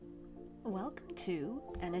Welcome to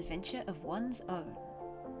An Adventure of One's Own,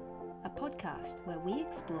 a podcast where we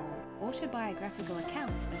explore autobiographical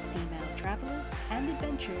accounts of female travellers and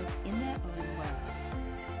adventurers in their own words.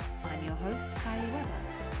 I'm your host, Kylie Weber.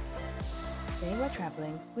 Today we're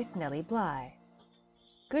travelling with Nellie Bly.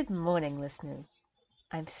 Good morning, listeners.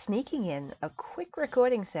 I'm sneaking in a quick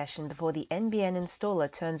recording session before the NBN installer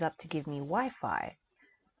turns up to give me Wi-Fi.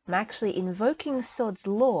 I'm actually invoking Sod's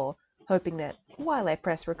Law, hoping that while I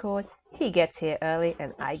press record, he gets here early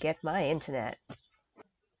and I get my internet.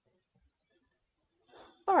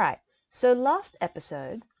 Alright, so last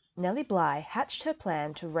episode, Nellie Bly hatched her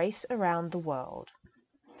plan to race around the world.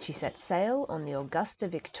 She set sail on the Augusta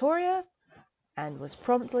Victoria and was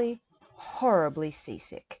promptly horribly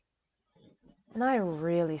seasick. And I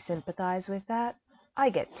really sympathize with that. I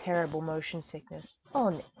get terrible motion sickness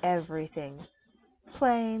on everything.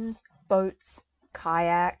 Planes, boats,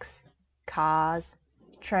 kayaks, cars,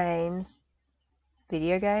 trains,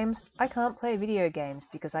 video games. I can't play video games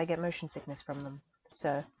because I get motion sickness from them.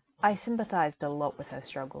 So I sympathized a lot with her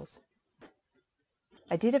struggles.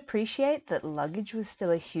 I did appreciate that luggage was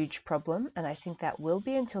still a huge problem, and I think that will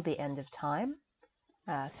be until the end of time.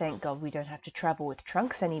 Thank God we don't have to travel with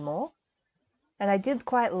trunks anymore. And I did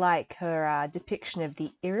quite like her depiction of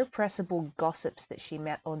the irrepressible gossips that she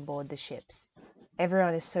met on board the ships.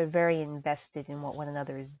 Everyone is so very invested in what one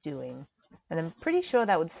another is doing, and I'm pretty sure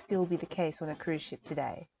that would still be the case on a cruise ship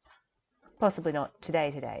today. Possibly not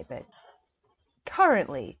today, but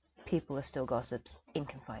currently people are still gossips in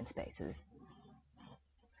confined spaces.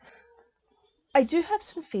 I do have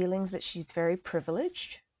some feelings that she's very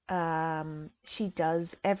privileged. She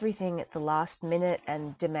does everything at the last minute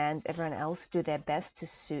and demands everyone else do their best to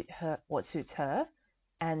suit her what suits her,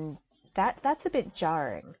 and that's a bit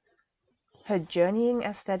jarring. Her journeying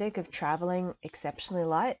aesthetic of traveling exceptionally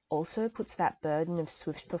light also puts that burden of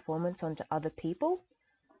swift performance onto other people,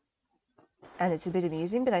 and it's a bit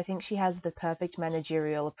amusing, but I think she has the perfect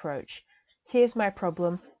managerial approach. Here's my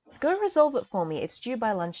problem. Go resolve it for me. It's due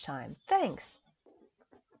by lunchtime. Thanks.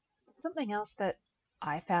 Something else that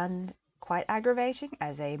I found quite aggravating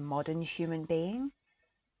as a modern human being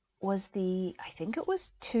was I think it was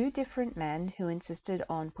 2 different men who insisted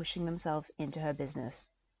on pushing themselves into her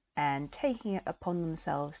business and taking it upon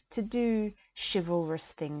themselves to do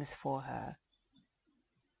chivalrous things for her.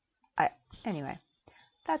 Anyway,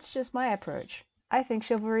 that's just my approach. I think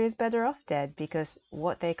chivalry is better off dead because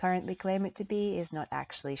what they currently claim it to be is not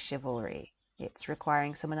actually chivalry. It's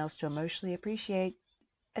requiring someone else to emotionally appreciate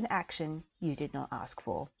an action you did not ask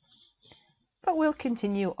for. But we'll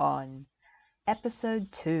continue on.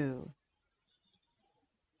 Episode 2.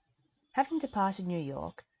 Having departed New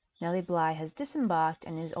York, Nellie Bly has disembarked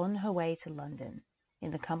and is on her way to London,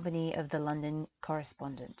 in the company of the London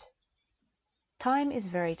correspondent. Time is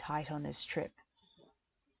very tight on this trip,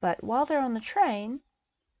 but while they're on the train,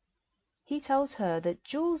 he tells her that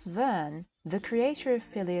Jules Verne, the creator of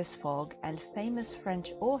Phileas Fogg and famous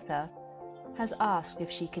French author, has asked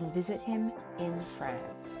if she can visit him in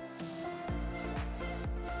France.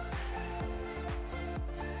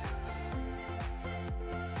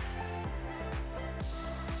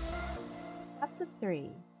 Chapter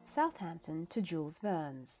 3. Southampton to Jules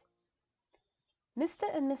Verne's. Mr.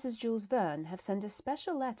 and Mrs. Jules Verne have sent a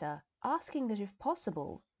special letter asking that if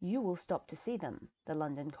possible you will stop to see them, the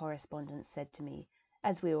London correspondent said to me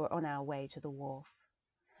as we were on our way to the wharf.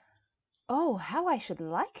 Oh, how I should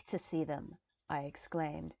like to see them, I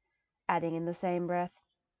exclaimed, adding in the same breath,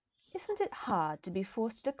 isn't it hard to be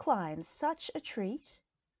forced to decline such a treat?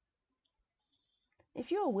 If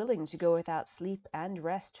you are willing to go without sleep and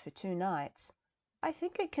rest for 2 nights, I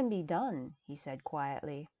think it can be done, he said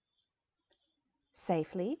quietly.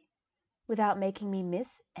 Safely? Without making me miss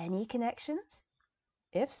any connections?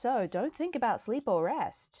 If so, don't think about sleep or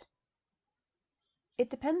rest.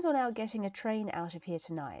 It depends on our getting a train out of here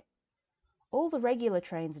tonight. All the regular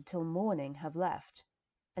trains until morning have left,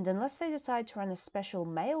 and unless they decide to run a special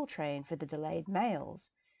mail train for the delayed mails,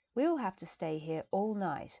 we will have to stay here all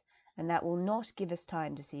night, and that will not give us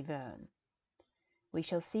time to see Verne. We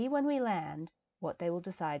shall see when we land what they will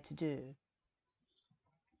decide to do.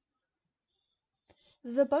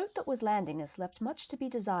 The boat that was landing us left much to be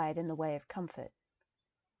desired in the way of comfort.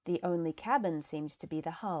 The only cabin seemed to be the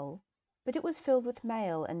hull, but it was filled with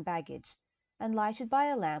mail and baggage, and lighted by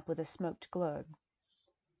a lamp with a smoked globe.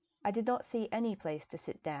 I did not see any place to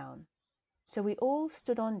sit down, so we all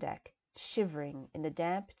stood on deck, shivering in the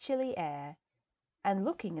damp, chilly air, and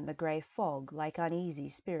looking in the grey fog like uneasy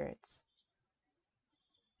spirits.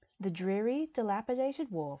 The dreary,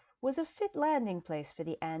 dilapidated wharf was a fit landing place for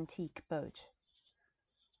the antique boat.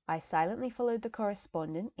 I silently followed the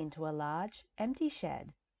correspondent into a large, empty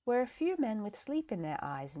shed where a few men with sleep in their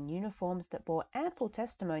eyes and uniforms that bore ample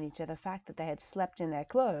testimony to the fact that they had slept in their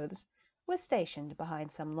clothes were stationed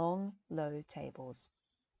behind some long, low tables.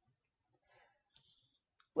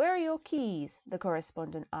 "Where are your keys?" the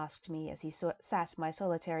correspondent asked me as he sat my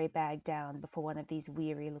solitary bag down before one of these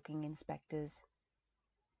weary-looking inspectors.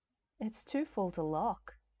 "It's too full to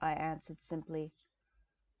lock," I answered simply.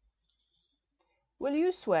 "Will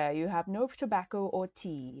you swear you have no tobacco or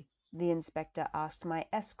tea?" the inspector asked my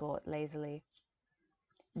escort lazily.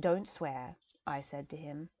 "Don't swear," I said to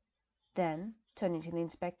him. Then, turning to the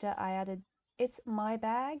inspector, I added, "It's my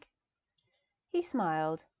bag?" He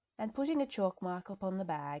smiled, and putting a chalk mark upon the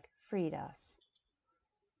bag, freed us.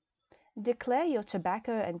 "Declare your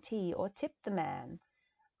tobacco and tea, or tip the man,"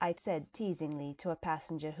 I said teasingly to a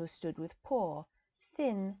passenger who stood with poor,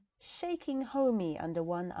 thin, shaking Homie under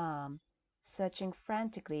one arm, searching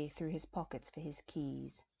frantically through his pockets for his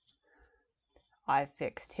keys. "I've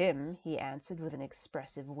fixed him," he answered with an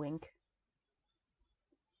expressive wink.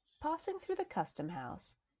 Passing through the custom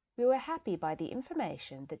house, we were happy by the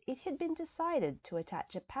information that it had been decided to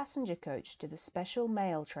attach a passenger coach to the special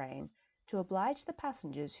mail train to oblige the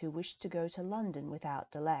passengers who wished to go to London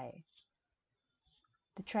without delay.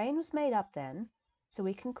 The train was made up then, so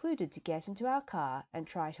we concluded to get into our car and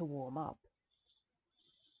try to warm up.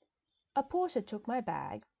 A porter took my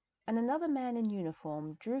bag, and another man in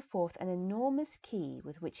uniform drew forth an enormous key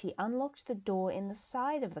with which he unlocked the door in the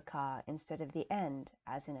side of the car instead of the end,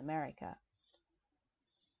 as in America.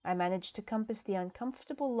 I managed to compass the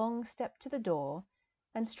uncomfortable long step to the door,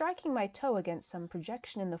 and striking my toe against some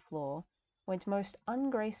projection in the floor, went most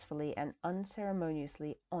ungracefully and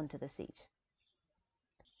unceremoniously onto the seat.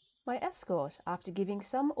 My escort, after giving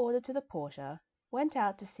some order to the porter, went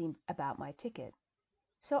out to see about my ticket,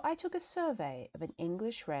 so I took a survey of an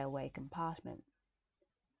English railway compartment.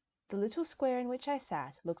 The little square in which I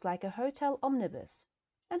sat looked like a hotel omnibus,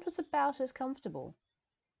 and was about as comfortable.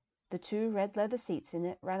 The two red leather seats in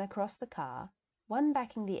it ran across the car, one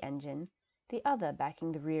backing the engine, the other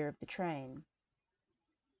backing the rear of the train.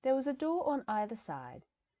 There was a door on either side,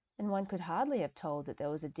 and one could hardly have told that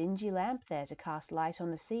there was a dingy lamp there to cast light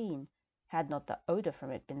on the scene, had not the odor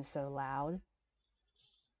from it been so loud.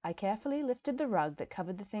 I carefully lifted the rug that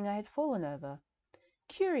covered the thing I had fallen over,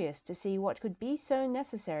 curious to see what could be so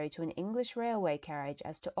necessary to an English railway carriage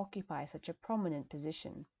as to occupy such a prominent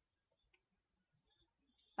position.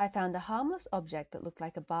 I found a harmless object that looked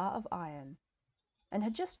like a bar of iron, and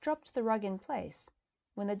had just dropped the rug in place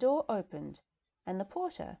when the door opened, and the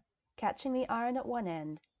porter, catching the iron at one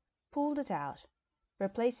end, pulled it out,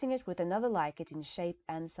 replacing it with another like it in shape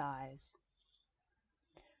and size.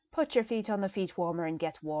 "Put your feet on the feet warmer and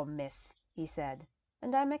get warm, miss," he said,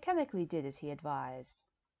 and I mechanically did as he advised.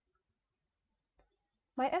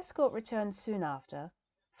 My escort returned soon after,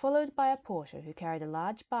 followed by a porter who carried a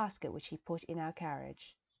large basket which he put in our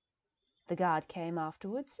carriage. The guard came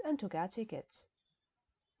afterwards and took our tickets.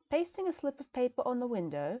 Pasting a slip of paper on the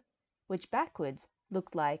window, which backwards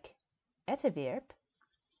looked like Etterwerp,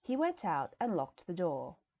 he went out and locked the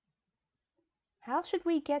door. "How should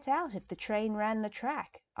we get out if the train ran the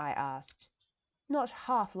track?" I asked, not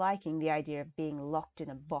half liking the idea of being locked in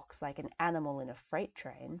a box like an animal in a freight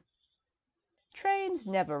train. "Trains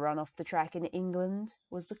never run off the track in England,"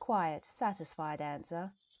 was the quiet, satisfied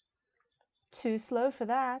answer. "Too slow for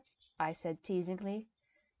that," I said teasingly,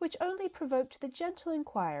 which only provoked the gentle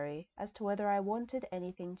inquiry as to whether I wanted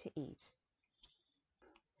anything to eat.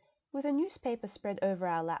 With a newspaper spread over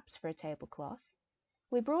our laps for a tablecloth,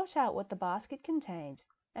 we brought out what the basket contained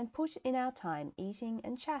and put in our time eating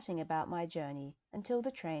and chatting about my journey until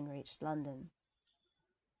the train reached London.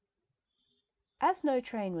 As no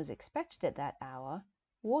train was expected at that hour,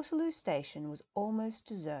 Waterloo Station was almost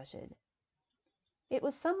deserted. It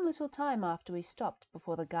was some little time after we stopped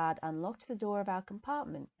before the guard unlocked the door of our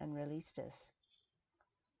compartment and released us.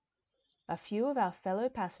 A few of our fellow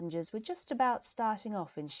passengers were just about starting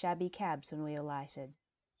off in shabby cabs when we alighted.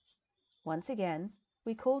 Once again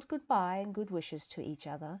we called good-bye and good wishes to each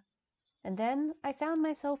other, and then I found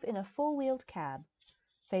myself in a four-wheeled cab,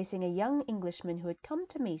 facing a young Englishman who had come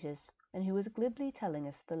to meet us and who was glibly telling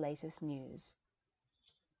us the latest news.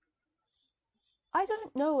 I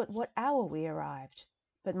don't know at what hour we arrived,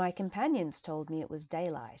 but my companions told me it was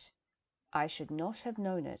daylight. I should not have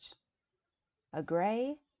known it. A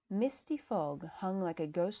grey, misty fog hung like a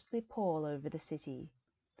ghostly pall over the city.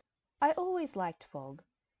 I always liked fog.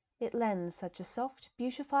 It lends such a soft,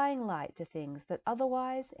 beautifying light to things that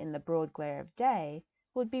otherwise, in the broad glare of day,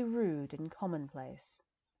 would be rude and commonplace.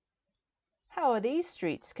 "How are these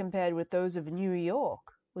streets compared with those of New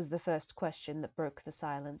York?" was the first question that broke the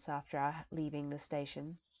silence after our leaving the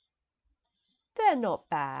station. "They're not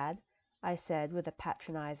bad," I said with a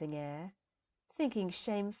patronizing air, thinking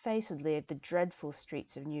shamefacedly of the dreadful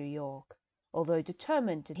streets of New York, although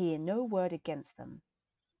determined to hear no word against them.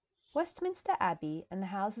 Westminster Abbey and the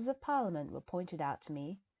Houses of Parliament were pointed out to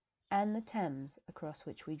me, and the Thames, across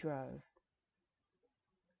which we drove.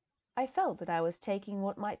 I felt that I was taking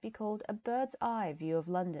what might be called a bird's-eye view of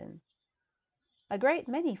London. A great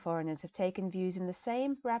many foreigners have taken views in the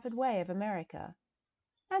same rapid way of America,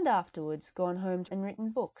 and afterwards gone home and written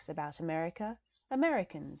books about America,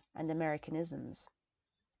 Americans, and Americanisms.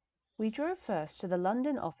 We drove first to the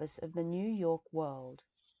London office of the New York World.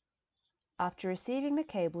 After receiving the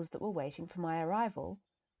cables that were waiting for my arrival,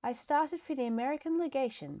 I started for the American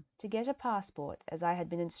legation to get a passport as I had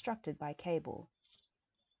been instructed by cable.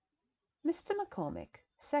 Mr. McCormick,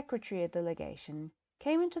 secretary of the legation,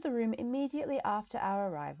 came into the room immediately after our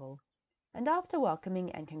arrival, and after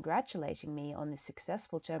welcoming and congratulating me on the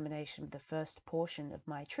successful termination of the first portion of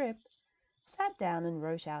my trip, sat down and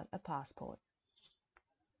wrote out a passport.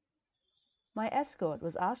 My escort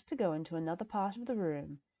was asked to go into another part of the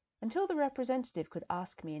room until the representative could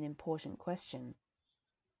ask me an important question.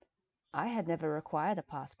 I had never required a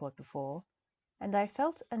passport before, and I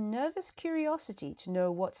felt a nervous curiosity to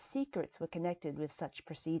know what secrets were connected with such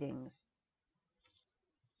proceedings.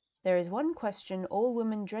 There is one question all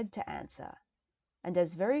women dread to answer, and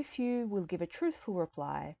as very few will give a truthful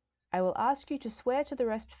reply, I will ask you to swear to the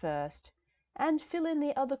rest first, and fill in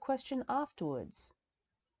the other question afterwards.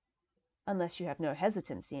 Unless you have no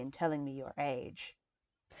hesitancy in telling me your age.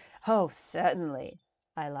 "Oh, certainly,"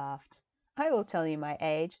 I laughed. "I will tell you my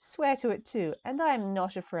age, swear to it too, and I am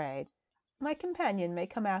not afraid. My companion may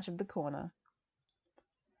come out of the corner."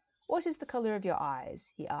 "What is the color of your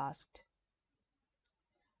eyes?" he asked.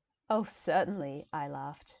 "Oh, certainly," I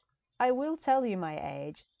laughed. "I will tell you my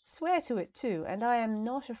age, swear to it too, and I am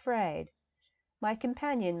not afraid. My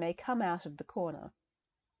companion may come out of the corner."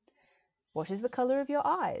 "What is the color of your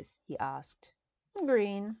eyes?" he asked.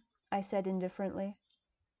 "Green," I said indifferently.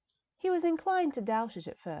 He was inclined to doubt it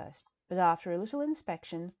at first, but after a little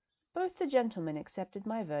inspection, both the gentlemen accepted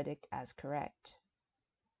my verdict as correct.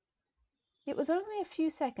 It was only a few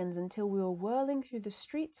seconds until we were whirling through the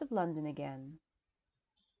streets of London again.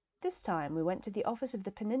 This time we went to the office of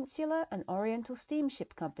the Peninsular and Oriental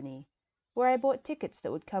Steamship Company, where I bought tickets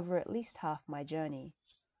that would cover at least half my journey.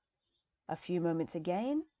 A few moments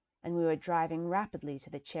again, and we were driving rapidly to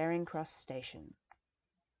the Charing Cross station.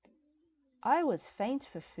 I was faint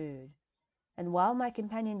for food, and while my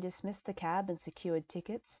companion dismissed the cab and secured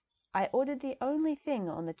tickets, I ordered the only thing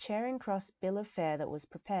on the Charing Cross bill of fare that was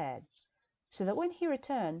prepared, so that when he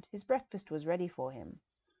returned his breakfast was ready for him.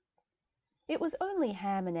 It was only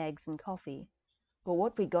ham and eggs and coffee, but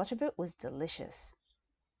what we got of it was delicious.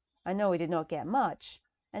 I know we did not get much,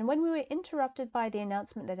 and when we were interrupted by the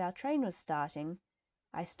announcement that our train was starting,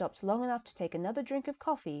 I stopped long enough to take another drink of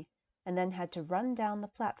coffee, and then had to run down the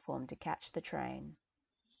platform to catch the train.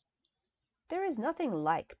 There is nothing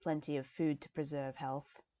like plenty of food to preserve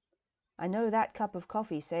health. I know that cup of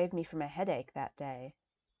coffee saved me from a headache that day.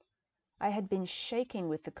 I had been shaking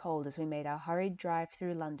with the cold as we made our hurried drive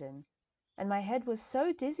through London, and my head was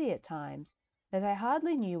so dizzy at times that I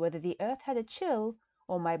hardly knew whether the earth had a chill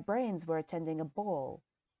or my brains were attending a ball.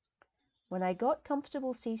 When I got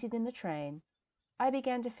comfortable seated in the train, I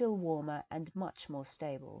began to feel warmer and much more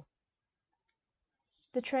stable.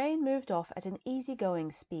 The train moved off at an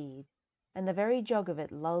easy-going speed, and the very jog of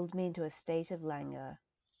it lulled me into a state of languor.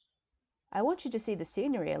 "I want you to see the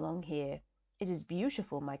scenery along here. It is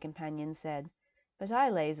beautiful," my companion said, but I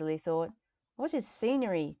lazily thought, what is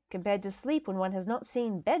scenery compared to sleep when one has not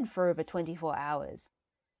seen bed for over 24 hours?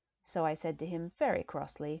 So I said to him very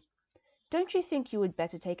crossly, "Don't you think you would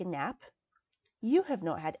better take a nap? You have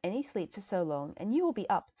not had any sleep for so long, and you will be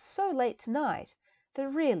up so late tonight, that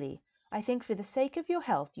really, I think for the sake of your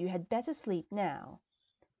health you had better sleep now."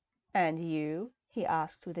 "And you?" he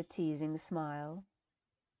asked with a teasing smile.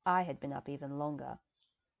 I had been up even longer.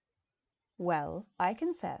 "Well, I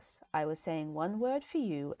confess I was saying one word for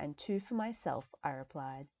you and two for myself," I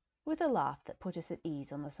replied, with a laugh that put us at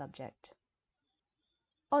ease on the subject.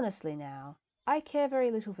 "Honestly now, I care very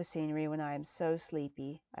little for scenery when I am so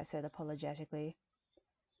sleepy," I said apologetically.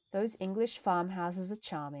 "Those English farmhouses are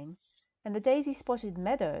charming, and the daisy-spotted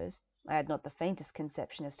meadows (I had not the faintest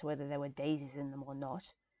conception as to whether there were daisies in them or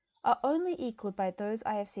not) are only equalled by those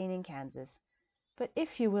I have seen in Kansas, but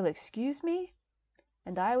if you will excuse me,"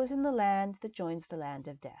 and I was in the land that joins the land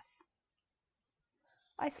of death.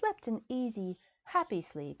 I slept an easy, happy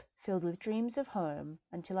sleep, filled with dreams of home,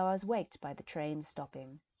 until I was waked by the train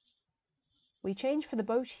stopping. "We change for the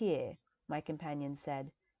boat here," my companion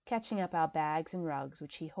said, catching up our bags and rugs,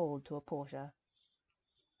 which he hauled to a porter.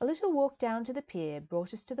 A little walk down to the pier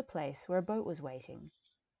brought us to the place where a boat was waiting.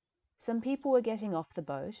 Some people were getting off the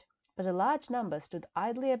boat, but a large number stood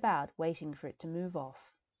idly about waiting for it to move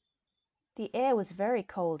off. The air was very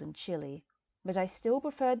cold and chilly, but I still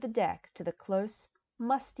preferred the deck to the close,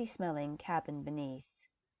 musty-smelling cabin beneath.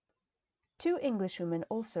 2 Englishwomen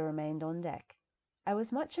also remained on deck. I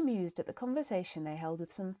was much amused at the conversation they held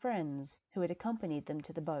with some friends who had accompanied them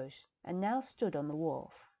to the boat, and now stood on the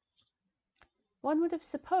wharf. One would have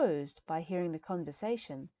supposed, by hearing the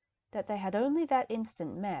conversation, that they had only that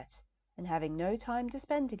instant met, and having no time to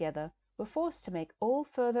spend together, were forced to make all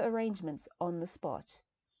further arrangements on the spot.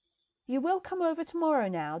 "You will come over tomorrow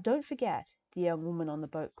now, don't forget," the young woman on the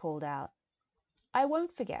boat called out. "I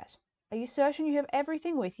won't forget. Are you certain you have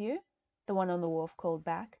everything with you?" the one on the wharf called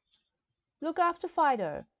back. "Look after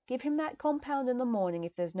Fido. Give him that compound in the morning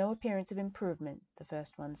if there's no appearance of improvement," the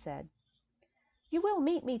first one said. "You will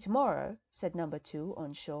meet me tomorrow," said number 2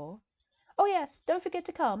 on shore. "Oh yes, don't forget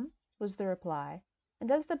to come," was the reply,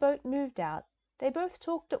 and as the boat moved out they both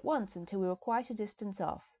talked at once until we were quite a distance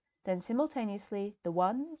off. Then simultaneously the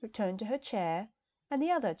one returned to her chair, and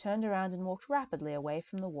the other turned around and walked rapidly away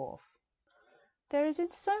from the wharf. There has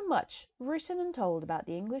been so much written and told about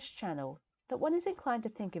the English Channel that one is inclined to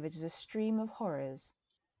think of it as a stream of horrors.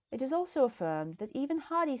 It is also affirmed that even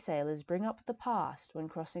hardy sailors bring up the past when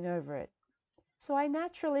crossing over it, so I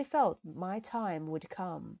naturally felt my time would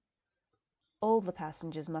come. All the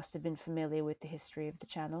passengers must have been familiar with the history of the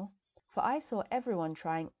Channel, for I saw everyone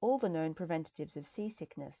trying all the known preventatives of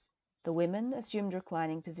seasickness. The women assumed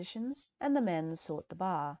reclining positions, and the men sought the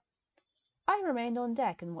bar. I remained on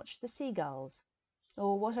deck and watched the seagulls,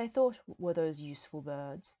 or what I thought were those useful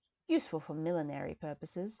birds, useful for millinery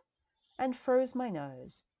purposes, and froze my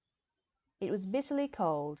nose. It was bitterly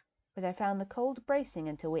cold, but I found the cold bracing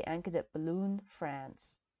until we anchored at Boulogne,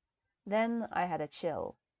 France. Then I had a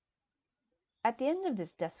chill. At the end of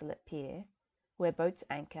this desolate pier, where boats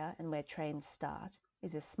anchor and where trains start,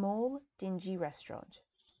 is a small, dingy restaurant.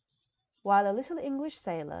 While a little English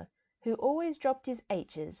sailor, who always dropped his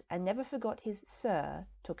H's and never forgot his "sir,"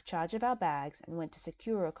 took charge of our bags and went to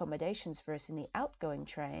secure accommodations for us in the outgoing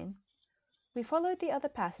train, we followed the other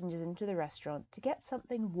passengers into the restaurant to get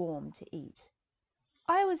something warm to eat.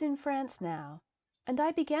 I was in France now, and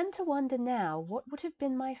I began to wonder now what would have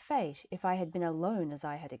been my fate if I had been alone as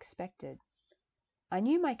I had expected. I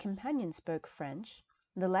knew my companion spoke French,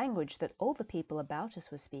 the language that all the people about us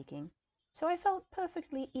were speaking, so I felt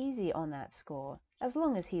perfectly easy on that score, as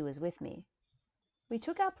long as he was with me. We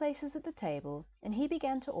took our places at the table, and he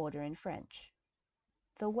began to order in French.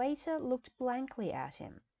 The waiter looked blankly at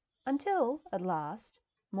him, until, at last,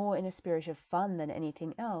 more in a spirit of fun than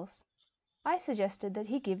anything else, I suggested that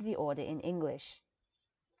he give the order in English.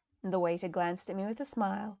 The waiter glanced at me with a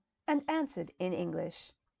smile, and answered in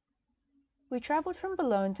English. We travelled from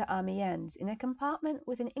Boulogne to Amiens in a compartment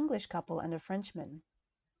with an English couple and a Frenchman.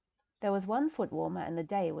 There was one foot warmer, and the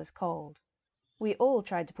day was cold. We all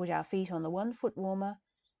tried to put our feet on the 1 foot warmer,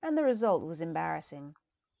 and the result was embarrassing.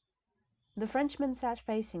 The Frenchman sat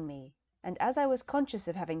facing me, and as I was conscious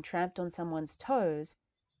of having tramped on someone's toes,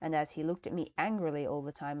 and as he looked at me angrily all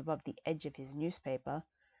the time above the edge of his newspaper,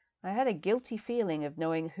 I had a guilty feeling of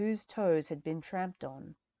knowing whose toes had been tramped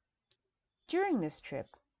on. During this trip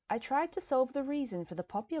I tried to solve the reason for the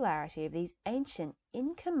popularity of these ancient,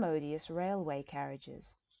 incommodious railway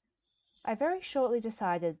carriages. I very shortly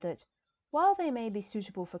decided that, while they may be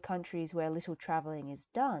suitable for countries where little travelling is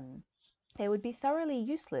done, they would be thoroughly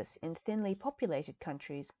useless in thinly populated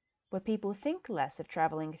countries where people think less of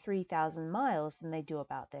travelling 3,000 miles than they do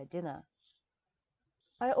about their dinner.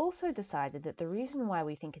 I also decided that the reason why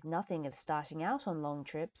we think nothing of starting out on long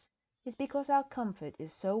trips is because our comfort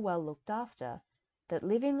is so well looked after that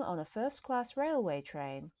living on a first-class railway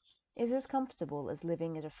train is as comfortable as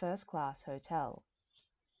living at a first-class hotel.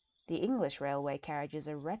 The English railway carriages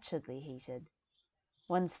are wretchedly heated.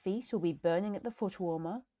 One's feet will be burning at the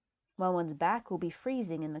foot-warmer, while one's back will be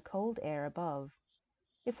freezing in the cold air above.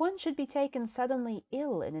 If one should be taken suddenly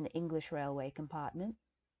ill in an English railway compartment,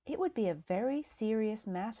 it would be a very serious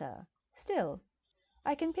matter. Still,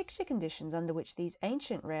 I can picture conditions under which these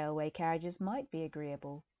ancient railway carriages might be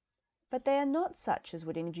agreeable, but they are not such as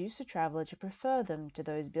would induce a traveller to prefer them to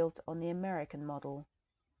those built on the American model.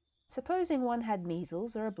 Supposing one had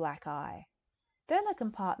measles or a black eye, then a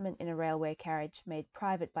compartment in a railway carriage made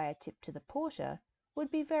private by a tip to the porter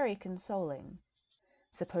would be very consoling.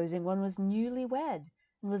 Supposing one was newly wed,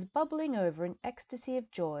 and was bubbling over in ecstasy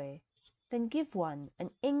of joy, then give one an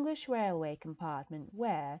English railway compartment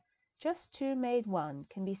where just two made one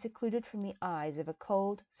can be secluded from the eyes of a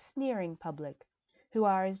cold, sneering public, who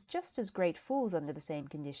are just as great fools under the same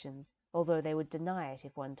conditions, although they would deny it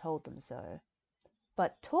if one told them so.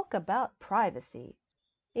 But talk about privacy!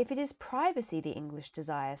 If it is privacy the English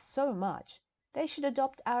desire so much, they should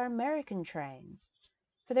adopt our American trains,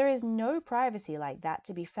 for there is no privacy like that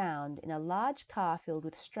to be found in a large car filled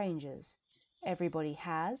with strangers. Everybody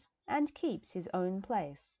has and keeps his own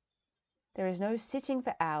place. There is no sitting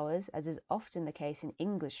for hours, as is often the case in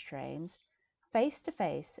English trains, face to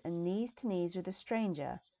face and knees to knees with a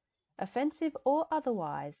stranger, offensive or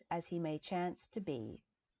otherwise as he may chance to be.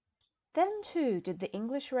 Then, too, did the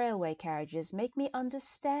English railway carriages make me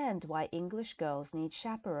understand why English girls need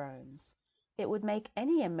chaperones. It would make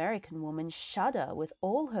any American woman shudder with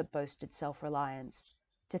all her boasted self-reliance,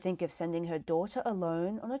 to think of sending her daughter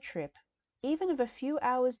alone on a trip, even of a few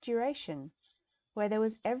hours' duration, where there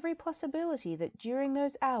was every possibility that during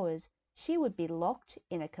those hours she would be locked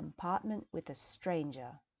in a compartment with a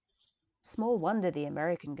stranger. Small wonder the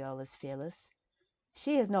American girl is fearless.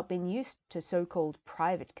 She has not been used to so-called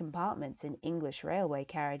private compartments in English railway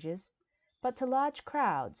carriages, but to large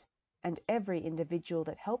crowds, and every individual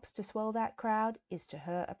that helps to swell that crowd is to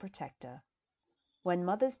her a protector. When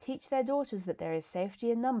mothers teach their daughters that there is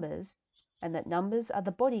safety in numbers, and that numbers are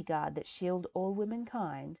the bodyguard that shield all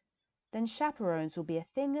womankind, then chaperones will be a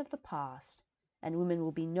thing of the past, and women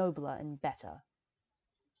will be nobler and better.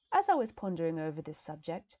 As I was pondering over this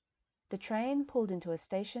subject, the train pulled into a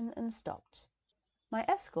station and stopped. My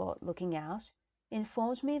escort, looking out,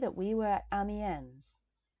 informed me that we were at Amiens.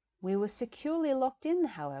 We were securely locked in,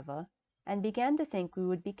 however, and began to think we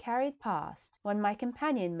would be carried past, when my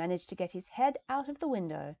companion managed to get his head out of the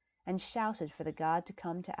window and shouted for the guard to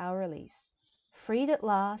come to our release. Freed at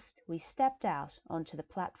last, we stepped out onto the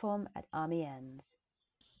platform at Amiens.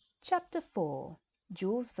 Chapter 4.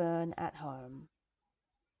 Jules Verne at Home.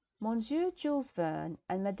 Monsieur Jules Verne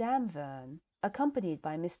and Madame Verne, accompanied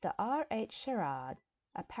by Mr. R. H. Sherard,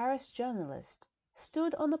 a Paris journalist,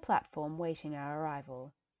 stood on the platform waiting our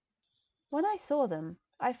arrival. When I saw them,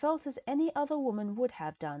 I felt as any other woman would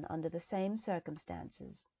have done under the same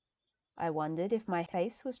circumstances. I wondered if my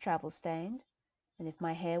face was travel-stained, and if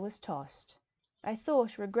my hair was tossed. I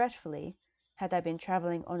thought, regretfully, had I been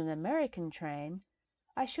traveling on an American train,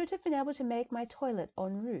 I should have been able to make my toilet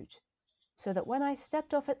en route, so that when I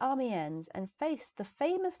stepped off at Amiens and faced the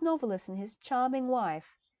famous novelist and his charming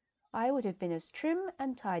wife, I would have been as trim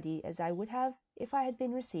and tidy as I would have if I had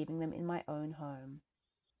been receiving them in my own home.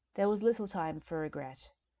 There was little time for regret.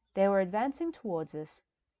 They were advancing towards us,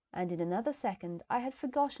 and in another second I had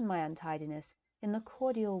forgotten my untidiness in the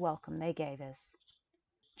cordial welcome they gave us.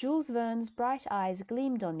 Jules Verne's bright eyes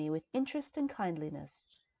gleamed on me with interest and kindliness,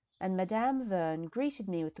 and Madame Verne greeted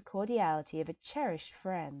me with the cordiality of a cherished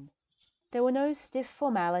friend. There were no stiff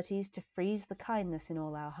formalities to freeze the kindness in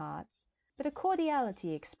all our hearts, but a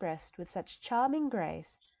cordiality expressed with such charming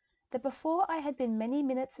grace that before I had been many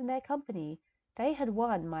minutes in their company they had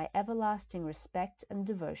won my everlasting respect and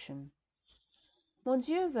devotion.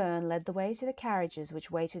 Monsieur Verne led the way to the carriages which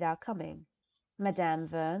waited our coming. Madame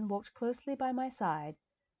Verne walked closely by my side,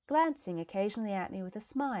 glancing occasionally at me with a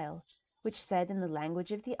smile, which said in the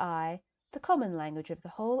language of the eye, the common language of the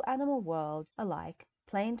whole animal world alike,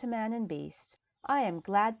 plain to man and beast, "I am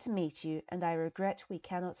glad to meet you, and I regret we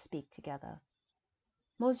cannot speak together."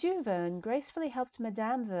 Monsieur Verne gracefully helped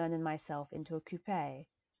Madame Verne and myself into a coupé,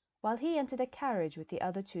 while he entered a carriage with the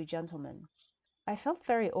other two gentlemen. I felt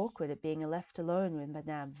very awkward at being left alone with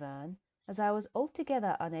Madame Verne, as I was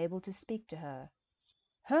altogether unable to speak to her.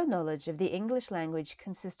 Her knowledge of the English language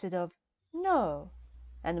consisted of "No,"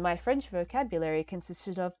 and my French vocabulary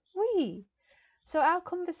consisted of "Oui." So our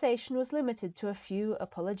conversation was limited to a few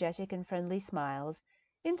apologetic and friendly smiles,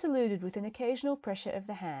 interluded with an occasional pressure of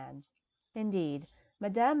the hand. Indeed,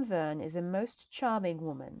 Madame Verne is a most charming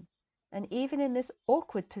woman, and even in this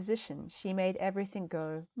awkward position she made everything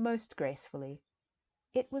go most gracefully.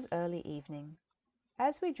 It was early evening.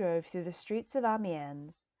 As we drove through the streets of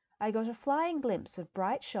Amiens, I got a flying glimpse of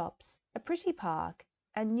bright shops, a pretty park,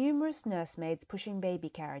 and numerous nursemaids pushing baby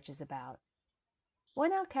carriages about.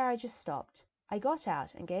 When our carriages stopped, I got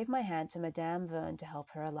out and gave my hand to Madame Verne to help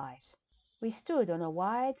her alight. We stood on a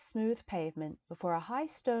wide, smooth pavement before a high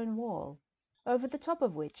stone wall, over the top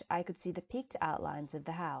of which I could see the peaked outlines of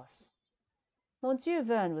the house. Monsieur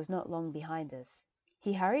Verne was not long behind us.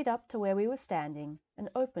 He hurried up to where we were standing and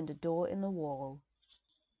opened a door in the wall.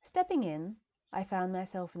 Stepping in, I found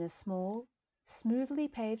myself in a small, smoothly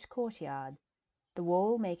paved courtyard, the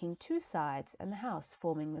wall making two sides and the house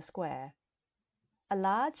forming the square. A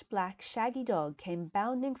large, black, shaggy dog came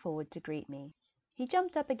bounding forward to greet me. He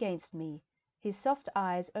jumped up against me, his soft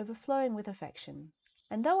eyes overflowing with affection.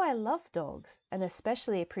 And though I loved dogs, and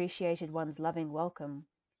especially appreciated one's loving welcome,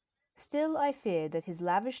 still I feared that his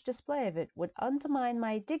lavish display of it would undermine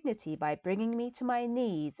my dignity by bringing me to my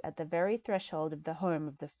knees at the very threshold of the home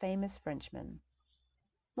of the famous Frenchman.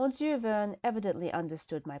 Monsieur Verne evidently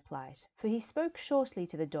understood my plight, for he spoke shortly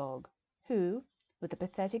to the dog, who, with a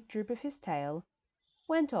pathetic droop of his tail,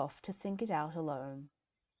 went off to think it out alone.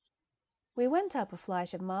 We went up a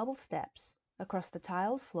flight of marble steps, across the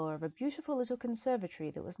tiled floor of a beautiful little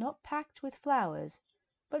conservatory that was not packed with flowers,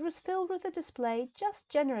 but was filled with a display just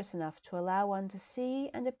generous enough to allow one to see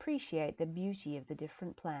and appreciate the beauty of the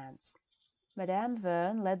different plants. Madame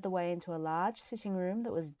Verne led the way into a large sitting room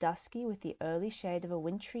that was dusky with the early shade of a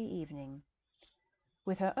wintry evening.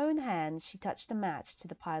 With her own hands she touched a match to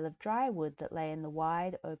the pile of dry wood that lay in the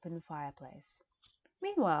wide open fireplace.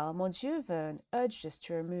 Meanwhile, Monsieur Verne urged us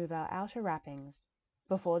to remove our outer wrappings.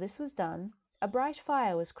 Before this was done, a bright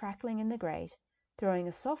fire was crackling in the grate, throwing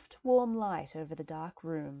a soft, warm light over the dark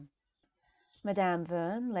room. Madame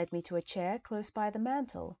Verne led me to a chair close by the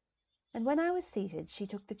mantel, and when I was seated she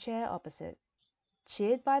took the chair opposite.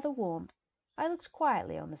 Cheered by the warmth, I looked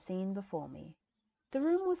quietly on the scene before me. The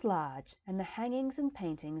room was large, and the hangings and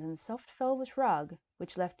paintings and soft velvet rug,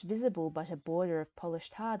 which left visible but a border of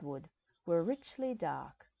polished hardwood, were richly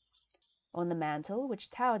dark. On the mantel,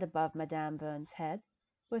 which towered above Madame Verne's head,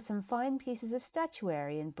 were some fine pieces of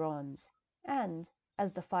statuary in bronze, and,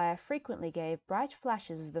 as the fire frequently gave bright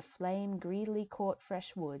flashes as the flame greedily caught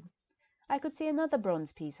fresh wood, I could see another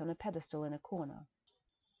bronze piece on a pedestal in a corner.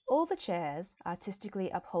 All the chairs, artistically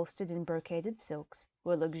upholstered in brocaded silks,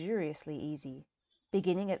 were luxuriously easy.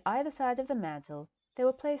 Beginning at either side of the mantel, they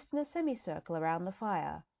were placed in a semicircle around the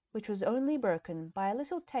fire, which was only broken by a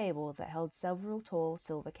little table that held several tall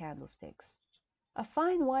silver candlesticks. A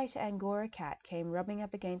fine white Angora cat came rubbing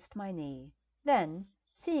up against my knee, then,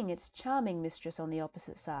 seeing its charming mistress on the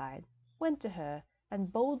opposite side, went to her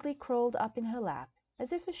and boldly crawled up in her lap,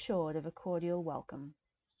 as if assured of a cordial welcome.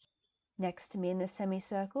 Next to me in the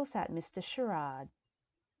semicircle sat Mr. Sherard.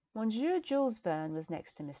 Monsieur Jules Verne was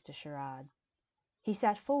next to Mr. Sherard. He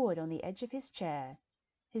sat forward on the edge of his chair.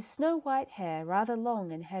 His snow-white hair, rather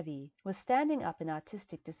long and heavy, was standing up in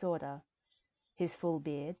artistic disorder. His full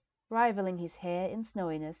beard, rivaling his hair in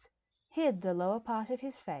snowiness, hid the lower part of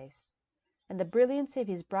his face, and the brilliancy of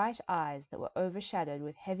his bright eyes that were overshadowed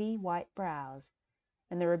with heavy white brows,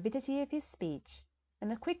 and the rapidity of his speech, and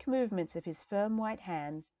the quick movements of his firm white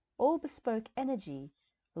hands, all bespoke energy,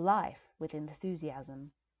 life with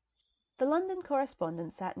enthusiasm. The London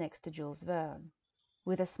correspondent sat next to Jules Verne.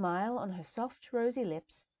 With a smile on her soft, rosy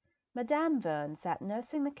lips, Madame Verne sat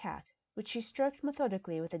nursing the cat, which she stroked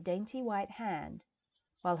methodically with a dainty white hand,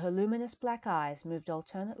 while her luminous black eyes moved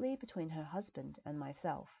alternately between her husband and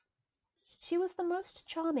myself. She was the most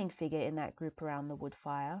charming figure in that group around the wood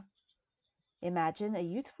fire. Imagine a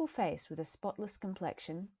youthful face with a spotless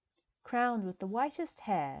complexion, crowned with the whitest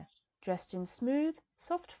hair, dressed in smooth,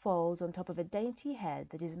 soft folds on top of a dainty head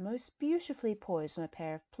that is most beautifully poised on a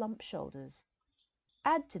pair of plump shoulders.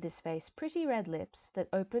 Add to this face pretty red lips that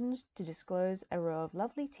opened to disclose a row of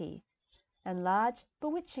lovely teeth, and large,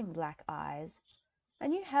 bewitching black eyes,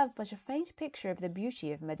 and you have but a faint picture of the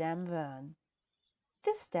beauty of Madame Verne.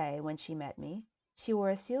 This day, when she met me, she wore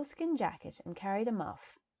a sealskin jacket and carried a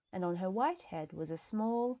muff, and on her white head was a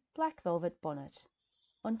small, black velvet bonnet.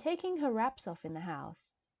 On taking her wraps off in the house,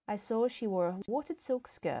 I saw she wore a watered silk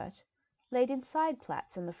skirt, laid in side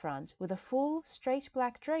plaits in the front, with a full, straight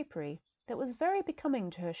black drapery that was very becoming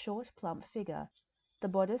to her short, plump figure. The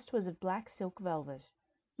bodice was of black silk velvet.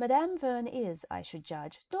 Madame Verne is, I should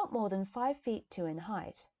judge, not more than 5 feet 2 in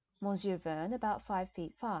height, Monsieur Verne about 5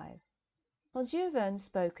 feet 5. Monsieur Verne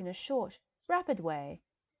spoke in a short, rapid way,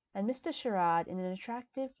 and Mr. Sherard in an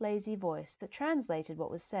attractive, lazy voice that translated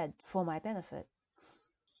what was said for my benefit.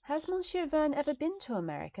 "Has Monsieur Verne ever been to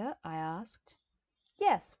America?" I asked.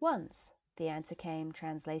 "Yes, once," the answer came,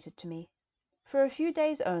 translated to me. "For a few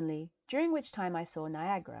days only, during which time I saw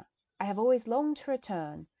Niagara. I have always longed to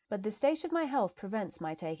return, but the state of my health prevents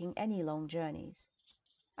my taking any long journeys.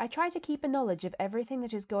 I try to keep a knowledge of everything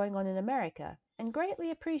that is going on in America, and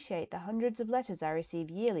greatly appreciate the hundreds of letters I receive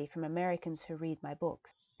yearly from Americans who read my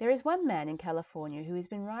books. There is one man in California who has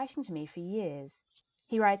been writing to me for years.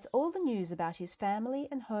 He writes all the news about his family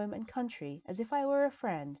and home and country as if I were a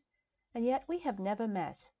friend, and yet we have never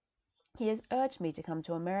met. He has urged me to come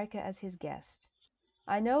to America as his guest.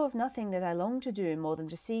 I know of nothing that I long to do more than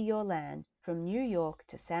to see your land, from New York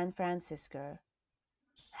to San Francisco."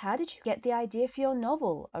 how did you get the idea for your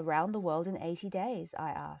novel, Around the World in 80 Days? I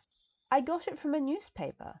asked. I got it from a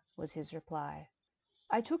newspaper, was his reply.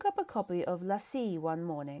 I took up a copy of Lassie one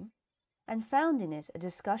morning and found in it a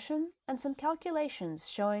discussion and some calculations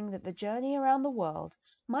showing that the journey around the world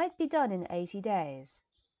might be done in 80 days.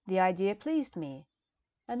 The idea pleased me,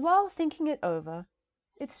 and while thinking it over,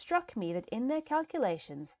 it struck me that in their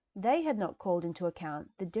calculations they had not called into account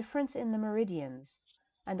the difference in the meridians,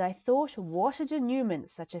 and I thought what a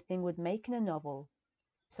denouement such a thing would make in a novel,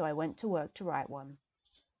 so I went to work to write one.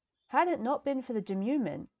 Had it not been for the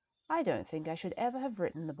denouement, I don't think I should ever have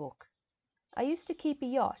written the book. I used to keep a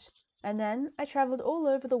yacht, and then I travelled all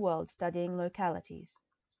over the world studying localities.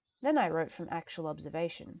 Then I wrote from actual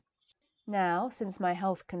observation. Now, since my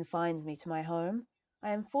health confines me to my home,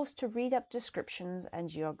 I am forced to read up descriptions and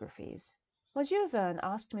geographies. Monsieur Verne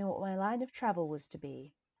asked me what my line of travel was to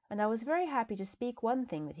be, and I was very happy to speak one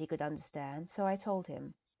thing that he could understand, so I told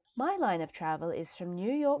him. My line of travel is from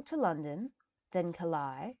New York to London, then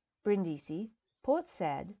Calais, Brindisi, Port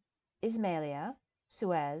Said, Ismailia,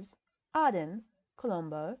 Suez, Aden,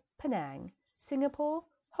 Colombo, Penang, Singapore,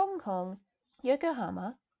 Hong Kong,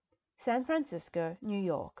 Yokohama, San Francisco, New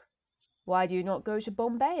York. Why do you not go to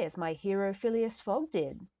Bombay as my hero Phileas Fogg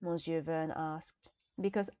did? Monsieur Verne asked.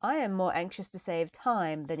 Because I am more anxious to save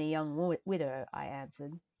time than a young widow, I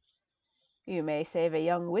answered. You may save a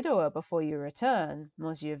young widower before you return,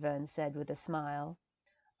 Monsieur Verne said with a smile.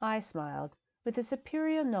 I smiled, with a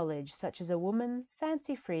superior knowledge such as a woman,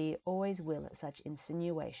 fancy-free, always will at such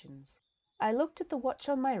insinuations. I looked at the watch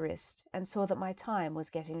on my wrist and saw that my time was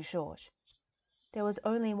getting short. There was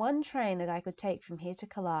only one train that I could take from here to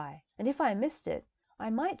Calais, and if I missed it, I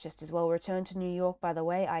might just as well return to New York by the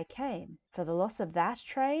way I came, for the loss of that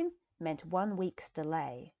train meant 1 week's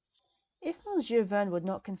delay. If Monsieur Verne would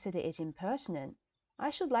not consider it impertinent,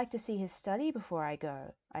 I should like to see his study before I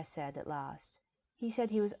go, I said at last. He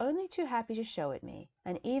said he was only too happy to show it me,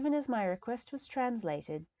 and even as my request was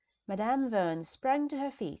translated, Madame Verne sprang to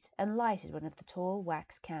her feet and lighted one of the tall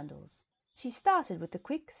wax candles. She started with the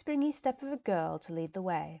quick, springy step of a girl to lead the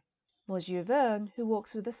way. Monsieur Verne, who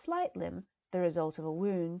walks with a slight limp, the result of a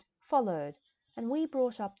wound, followed, and we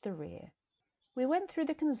brought up the rear. We went through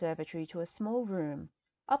the conservatory to a small room,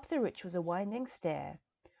 up the which was a winding stair,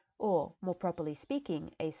 or, more properly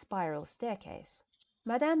speaking, a spiral staircase.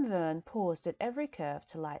 Madame Verne paused at every curve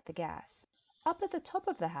to light the gas. Up at the top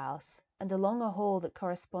of the house, and along a hall that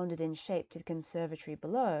corresponded in shape to the conservatory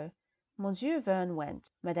below, Monsieur Verne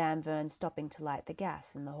went, Madame Verne stopping to light the gas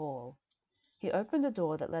in the hall. He opened a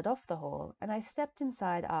door that led off the hall, and I stepped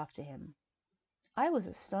inside after him. I was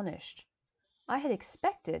astonished. I had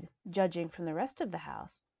expected, judging from the rest of the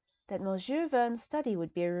house, that Monsieur Verne's study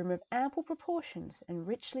would be a room of ample proportions and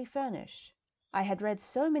richly furnished. I had read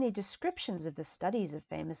so many descriptions of the studies of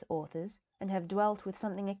famous authors, and have dwelt with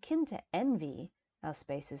something akin to envy, our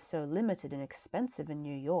space is so limited and expensive in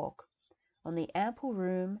New York, on the ample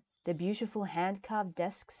room, the beautiful hand-carved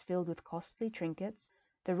desks filled with costly trinkets,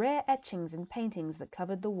 the rare etchings and paintings that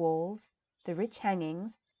covered the walls, the rich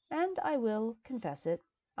hangings, and I will confess it,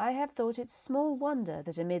 I have thought it small wonder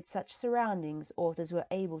that amid such surroundings authors were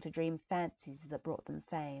able to dream fancies that brought them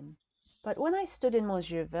fame. But when I stood in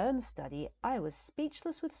Monsieur Verne's study, I was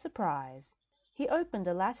speechless with surprise. He opened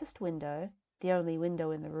a latticed window, the only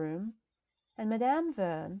window in the room, and Madame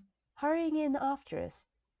Verne, hurrying in after us,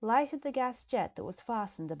 lighted the gas jet that was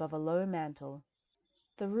fastened above a low mantel.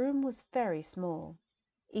 The room was very small.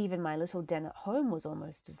 Even my little den at home was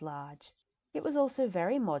almost as large. It was also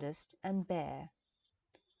very modest and bare.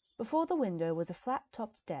 Before the window was a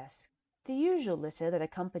flat-topped desk. The usual litter that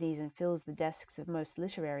accompanies and fills the desks of most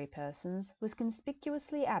literary persons was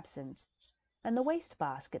conspicuously absent, and the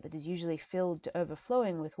waste-basket that is usually filled to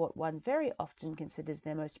overflowing with what one very often considers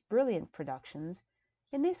their most brilliant productions,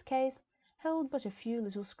 in this case held but a few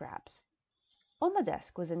little scraps. On the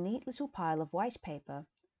desk was a neat little pile of white paper,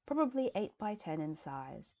 probably 8 by 10 in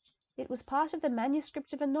size. It was part of the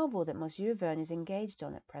manuscript of a novel that Monsieur Verne is engaged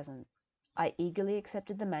on at present. I eagerly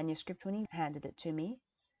accepted the manuscript when he handed it to me,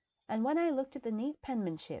 and when I looked at the neat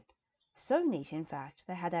penmanship, so neat, in fact,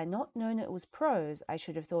 that had I not known it was prose I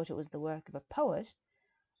should have thought it was the work of a poet,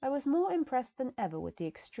 I was more impressed than ever with the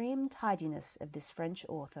extreme tidiness of this French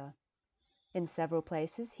author. In several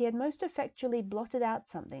places he had most effectually blotted out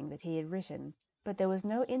something that he had written, but there was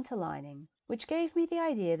no interlining, which gave me the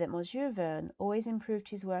idea that Monsieur Verne always improved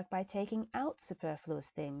his work by taking out superfluous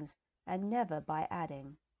things, and never by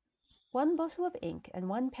adding. 1 bottle of ink and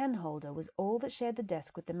 1 pen-holder was all that shared the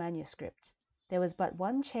desk with the manuscript. There was but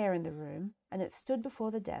 1 chair in the room, and it stood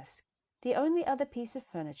before the desk. The only other piece of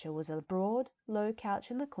furniture was a broad, low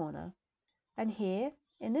couch in the corner, and here,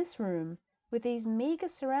 In this room, with these meagre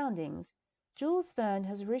surroundings, Jules Verne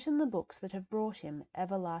has written the books that have brought him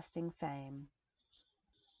everlasting fame.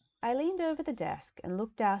 I leaned over the desk and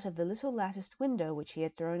looked out of the little latticed window which he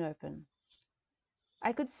had thrown open.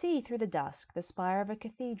 I could see through the dusk the spire of a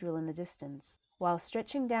cathedral in the distance, while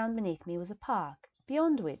stretching down beneath me was a park,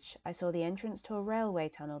 beyond which I saw the entrance to a railway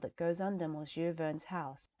tunnel that goes under Monsieur Verne's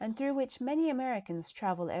house, and through which many Americans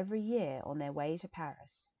travel every year on their way to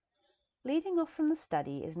Paris. Leading off from the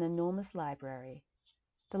study is an enormous library.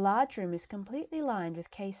 The large room is completely lined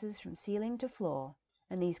with cases from ceiling to floor,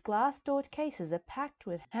 and these glass-doored cases are packed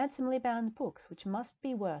with handsomely bound books which must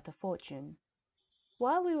be worth a fortune.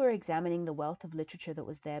 While we were examining the wealth of literature that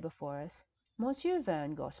was there before us, Monsieur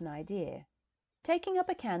Verne got an idea. Taking up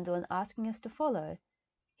a candle and asking us to follow,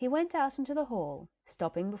 he went out into the hall.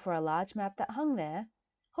 Stopping before a large map that hung there,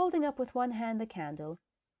 holding up with one hand the candle,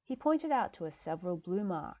 he pointed out to us several blue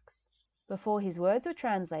marks. Before his words were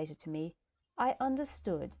translated to me, I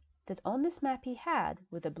understood that on this map he had,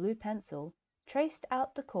 with a blue pencil, traced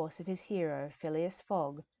out the course of his hero, Phileas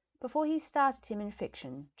Fogg, before he started him in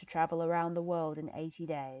fiction to travel around the world in 80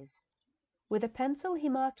 days. With a pencil he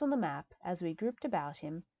marked on the map, as we grouped about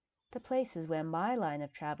him, the places where my line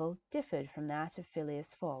of travel differed from that of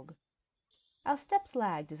Phileas Fogg. Our steps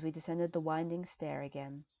lagged as we descended the winding stair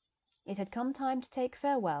again. It had come time to take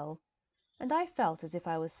farewell, and I felt as if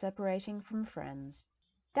I was separating from friends.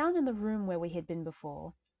 Down in the room where we had been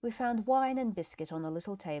before, we found wine and biscuit on the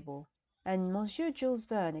little table, and Monsieur Jules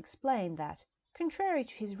Verne explained that, contrary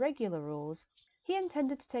to his regular rules, he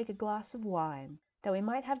intended to take a glass of wine, that we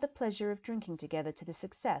might have the pleasure of drinking together to the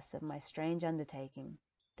success of my strange undertaking.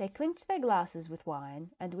 They clinked their glasses with wine,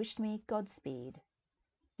 and wished me Godspeed.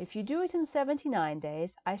 "If you do it in 79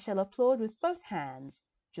 days, I shall applaud with both hands,"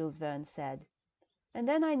 Jules Verne said, and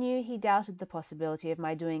then I knew he doubted the possibility of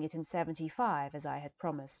my doing it in 75, as I had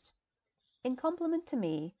promised. In compliment to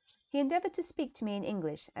me, he endeavored to speak to me in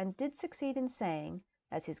English, and did succeed in saying,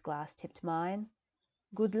 as his glass tipped mine,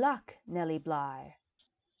 "Good luck, Nellie Bly."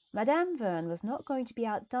 Madame Verne was not going to be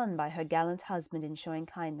outdone by her gallant husband in showing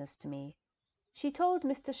kindness to me. She told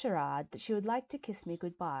Mr. Sherard that she would like to kiss me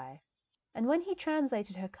good-bye, and when he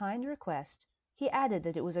translated her kind request, he added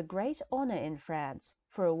that it was a great honor in France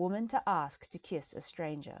for a woman to ask to kiss a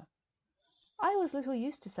stranger. I was little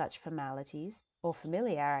used to such formalities, or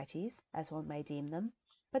familiarities, as one may deem them,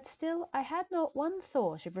 but still I had not one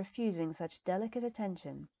thought of refusing such delicate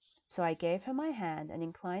attention, so I gave her my hand and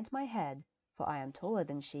inclined my head, for I am taller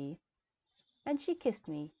than she, and she kissed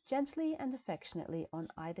me gently and affectionately on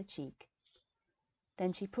either cheek.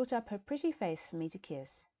 Then she put up her pretty face for me to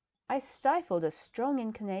kiss. I stifled a strong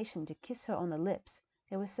inclination to kiss her on the lips,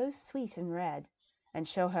 they were so sweet and red, and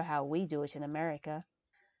show her how we do it in America.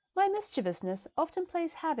 My mischievousness often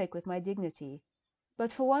plays havoc with my dignity,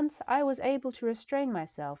 but for once I was able to restrain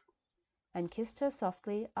myself, and kissed her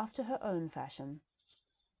softly after her own fashion.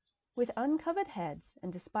 With uncovered heads,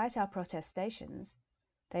 and despite our protestations,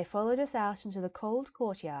 they followed us out into the cold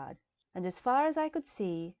courtyard, and as far as I could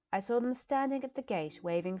see, I saw them standing at the gate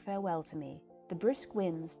waving farewell to me, the brisk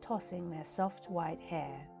winds tossing their soft white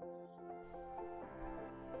hair.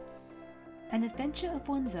 An Adventure of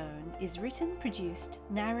One's Own is written, produced,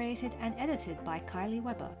 narrated and edited by Kylie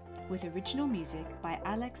Weber, with original music by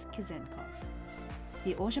Alex Kizenkov.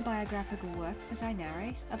 The autobiographical works that I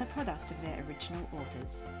narrate are the product of their original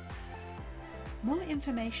authors. More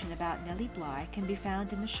information about Nellie Bly can be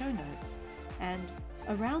found in the show notes, and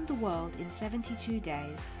Around the World in 72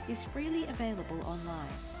 Days is freely available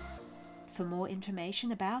online. For more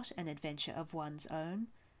information about An Adventure of One's Own,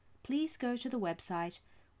 please go to the website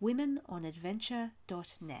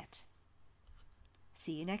womenonadventure.net.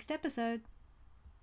 See you next episode.